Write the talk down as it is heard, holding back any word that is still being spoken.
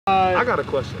I got a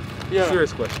question. Yeah.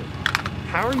 Serious question.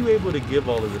 How are you able to give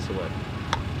all of this away?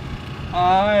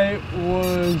 I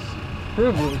was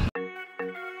privileged.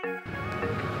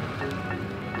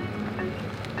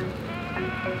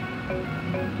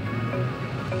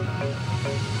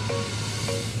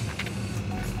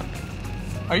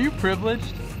 Are you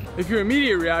privileged? If your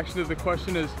immediate reaction to the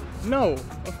question is, no,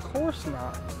 of course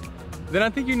not, then I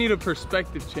think you need a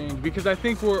perspective change, because I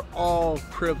think we're all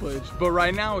privileged, but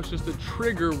right now it's just a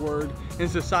trigger word in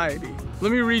society.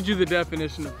 Let me read you the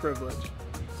definition of privilege.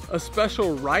 A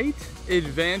special right,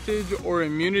 advantage, or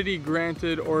immunity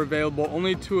granted or available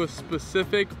only to a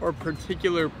specific or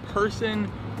particular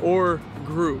person or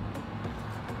group.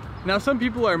 Now, some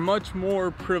people are much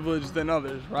more privileged than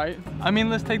others, right? I mean,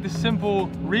 let's take the simple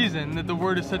reason that the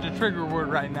word is such a trigger word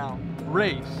right now,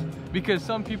 race. Because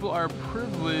some people are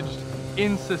privileged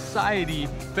in society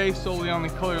based solely on the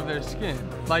color of their skin.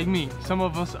 Like me, some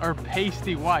of us are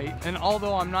pasty white, and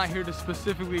although I'm not here to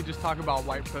specifically just talk about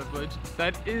white privilege,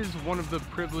 that is one of the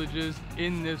privileges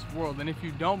in this world. And if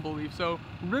you don't believe so,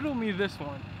 riddle me this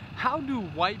one. How do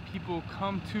white people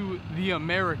come to the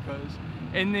Americas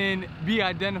and then be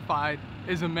identified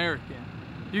as American?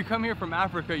 You come here from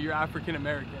Africa, you're African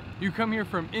American. You come here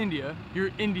from India,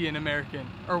 you're Indian American.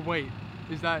 Or wait,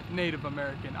 is that Native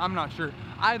American? I'm not sure.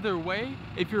 Either way,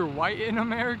 if you're white in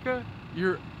America,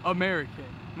 you're American,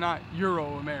 not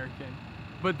Euro-American.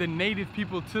 But the native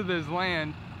people to this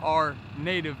land are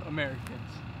Native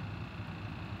Americans.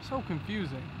 So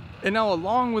confusing. And now,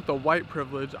 along with the white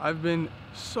privilege, I've been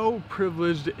so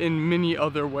privileged in many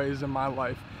other ways in my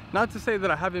life. Not to say that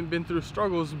I haven't been through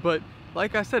struggles, but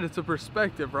like I said, it's a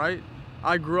perspective, right?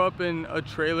 I grew up in a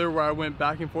trailer where I went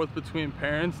back and forth between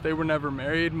parents. They were never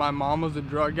married. My mom was a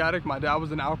drug addict. My dad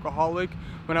was an alcoholic.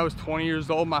 When I was 20 years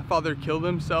old, my father killed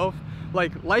himself.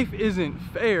 Like, life isn't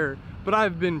fair, but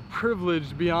I've been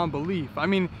privileged beyond belief. I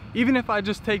mean, even if I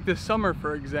just take this summer,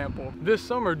 for example. This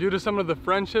summer, due to some of the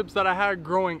friendships that I had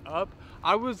growing up,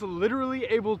 I was literally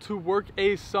able to work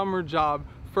a summer job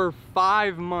for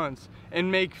 5 months and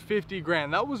make 50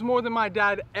 grand. That was more than my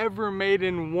dad ever made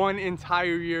in one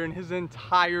entire year in his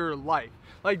entire life.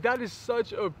 Like, that is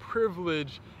such a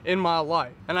privilege in my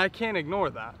life, and I can't ignore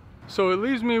that. So it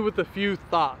leaves me with a few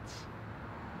thoughts.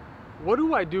 What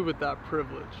do I do with that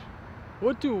privilege?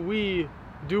 What do we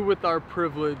do with our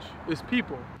privilege as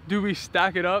people? Do we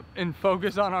stack it up and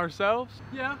focus on ourselves?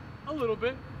 Yeah, a little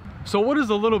bit. So what is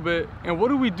a little bit, and what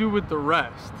do we do with the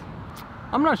rest?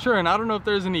 I'm not sure, and I don't know if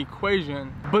there's an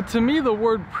equation, but to me the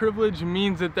word privilege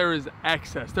means that there is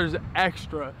excess, there's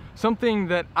extra, something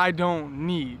that I don't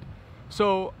need.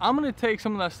 So I'm gonna take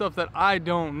some of that stuff that I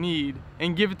don't need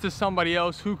and give it to somebody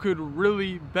else who could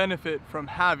really benefit from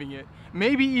having it.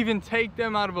 Maybe even take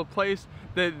them out of a place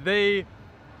that they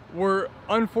were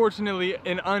unfortunately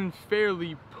and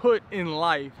unfairly put in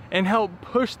life, and help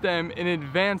push them and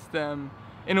advance them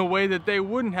in a way that they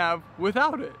wouldn't have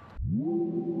without it.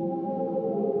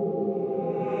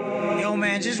 Yo,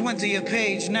 man, just went to your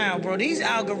page now, bro. These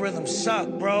algorithms suck,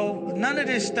 bro. None of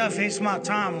this stuff hits my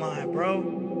timeline, bro.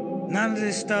 None of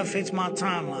this stuff hits my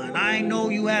timeline. I ain't know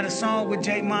you had a song with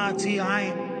J Monty. I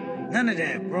ain't none of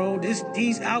that, bro. These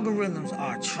algorithms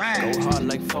are trash. Go hard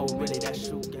like foe, really, that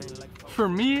shoot game like. For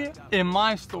me, in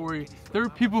my story, there are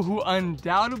people who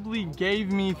undoubtedly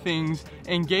gave me things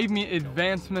and gave me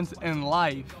advancements in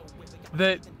life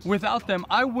that without them,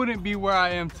 I wouldn't be where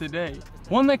I am today.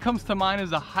 One that comes to mind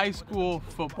is a high school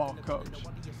football coach.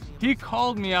 He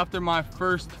called me after my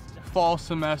first fall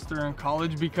semester in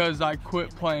college because I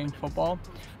quit playing football.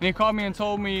 And he called me and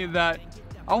told me that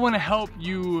I want to help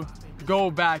you go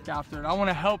back after it. I want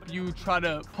to help you try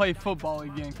to play football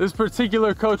again. This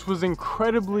particular coach was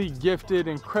incredibly gifted,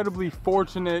 incredibly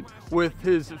fortunate with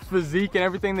his physique and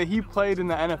everything that he played in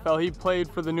the NFL. He played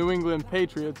for the New England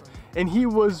Patriots, and he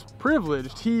was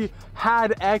privileged. He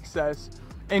had excess.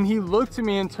 And he looked to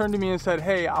me and turned to me and said,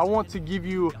 hey, I want to give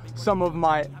you some of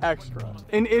my extra.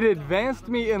 And it advanced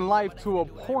me in life to a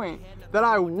point that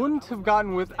I wouldn't have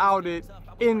gotten without it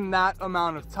in that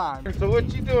amount of time. So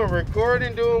what you doing,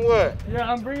 recording, doing what? Yeah,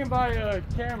 I'm bringing by a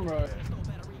camera.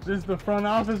 This is the front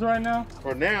office right now?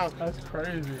 For now. That's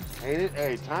crazy. Ain't it?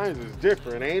 Hey, times is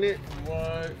different, ain't it?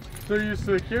 What? So you're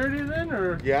security then,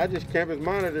 or? Yeah, I just campus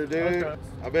monitor, dude. Okay.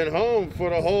 I've been home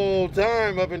for the whole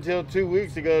time up until 2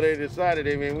 weeks ago. They decided,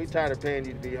 hey man, we tired of paying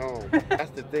you to be home. That's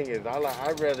the thing is,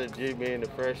 I'd rather just be in the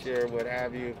fresh air, what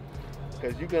have you,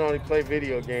 because you can only play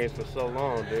video games for so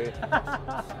long, dude.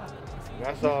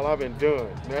 That's all I've been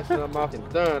doing. Messing up my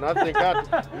done. I think I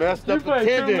messed up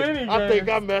attending. I think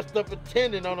I messed up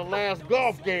attending on the last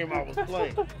golf game I was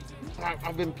playing.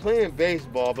 I've been playing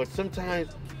baseball, but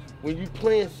sometimes when you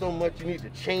playing so much, you need to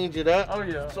change it up. Oh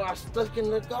yeah. So I stuck in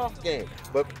the golf game.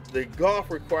 But the golf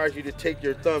requires you to take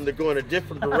your thumb to go in a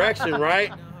different direction,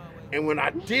 right? And when I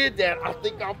did that, I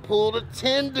think I pulled a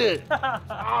tendon. Oh,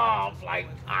 I was like,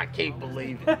 I can't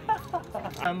believe it.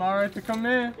 Am I all right to come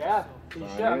in? Yeah, you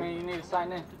should. I mean, you need to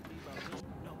sign in.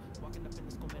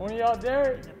 One of y'all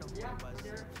there?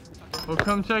 Well,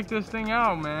 come check this thing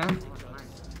out, man.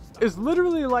 It's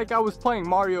literally like I was playing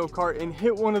Mario Kart and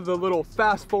hit one of the little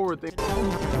fast forward things.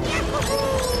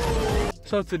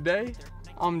 So today,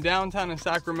 I'm downtown in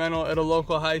Sacramento at a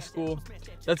local high school.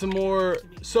 That's a more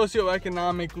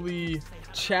socioeconomically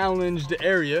challenged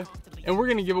area. And we're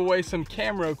gonna give away some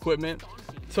camera equipment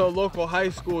to a local high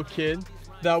school kid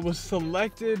that was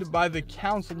selected by the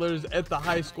counselors at the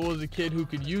high school as a kid who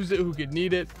could use it, who could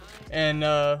need it, and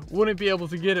wouldn't be able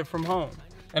to get it from home.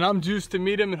 And I'm juiced to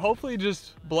meet him and hopefully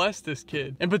just bless this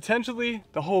kid. And potentially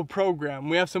the whole program.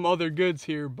 We have some other goods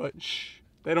here, but shh,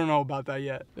 they don't know about that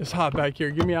yet. It's hot back here.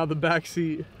 Get me out of the back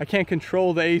seat. I can't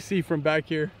control the AC from back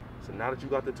here. So now that you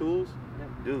got the tools,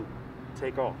 dude,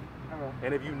 take off.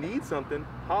 And if you need something,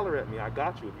 holler at me. I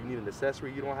got you. If you need an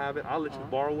accessory, you don't have it, I'll let you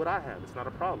borrow what I have. It's not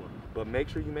a problem. But make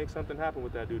sure you make something happen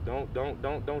with that, dude.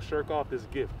 Don't shirk off this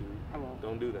gift, dude.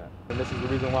 Don't do that. And this is the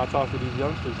reason why I talk to these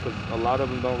youngsters, because a lot of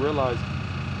them don't realize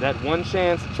that one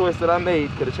chance choice that I made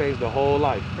could have changed their whole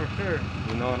life. For sure.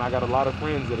 You know, and I got a lot of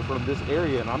friends that are from this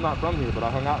area, and I'm not from here, but I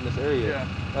hung out in this area. Yeah.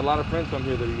 Got a lot of friends from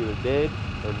here that are either dead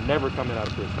or never coming out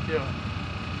of prison. Yeah,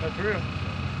 that's real.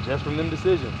 Just from them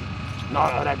decisions.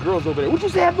 Nah, that girl's over there. What you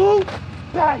say, boo?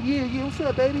 Ah, yeah, what's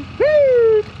up, baby?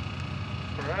 Woo!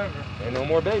 Forever. Ain't no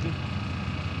more baby.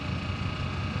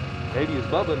 Baby is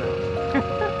Bubba now.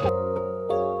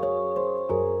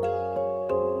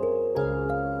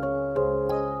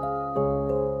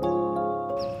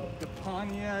 The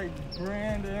Pontiac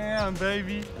Grand Am,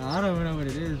 baby. I don't even know what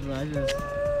it is, but I just...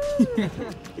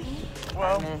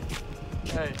 Well,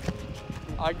 hey,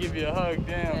 I'll give you a hug,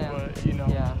 damn, but you know,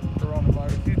 Yeah.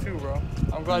 coronavirus. You too, bro.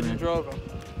 I'm glad you drove him.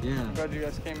 Yeah. I'm glad you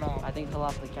guys came out. I think he'll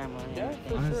off the camera. And Yeah, everything.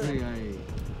 for Honestly, sure.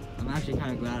 I'm actually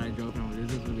kind of glad I drove him.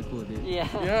 This is really cool, dude. Yeah.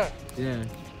 Yeah. Yeah.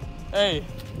 Hey,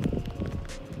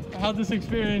 how'd this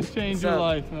experience change your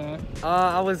life, man?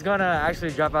 I was gonna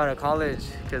actually drop out of college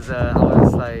because I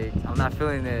was like, I'm not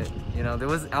feeling it. You know,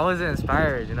 I wasn't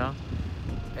inspired, you know,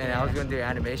 and I was gonna do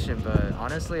animation. But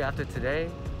honestly, after today,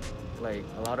 like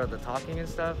a lot of the talking and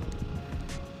stuff,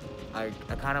 I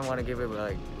kind of want to give it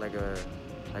like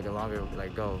a longer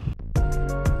go.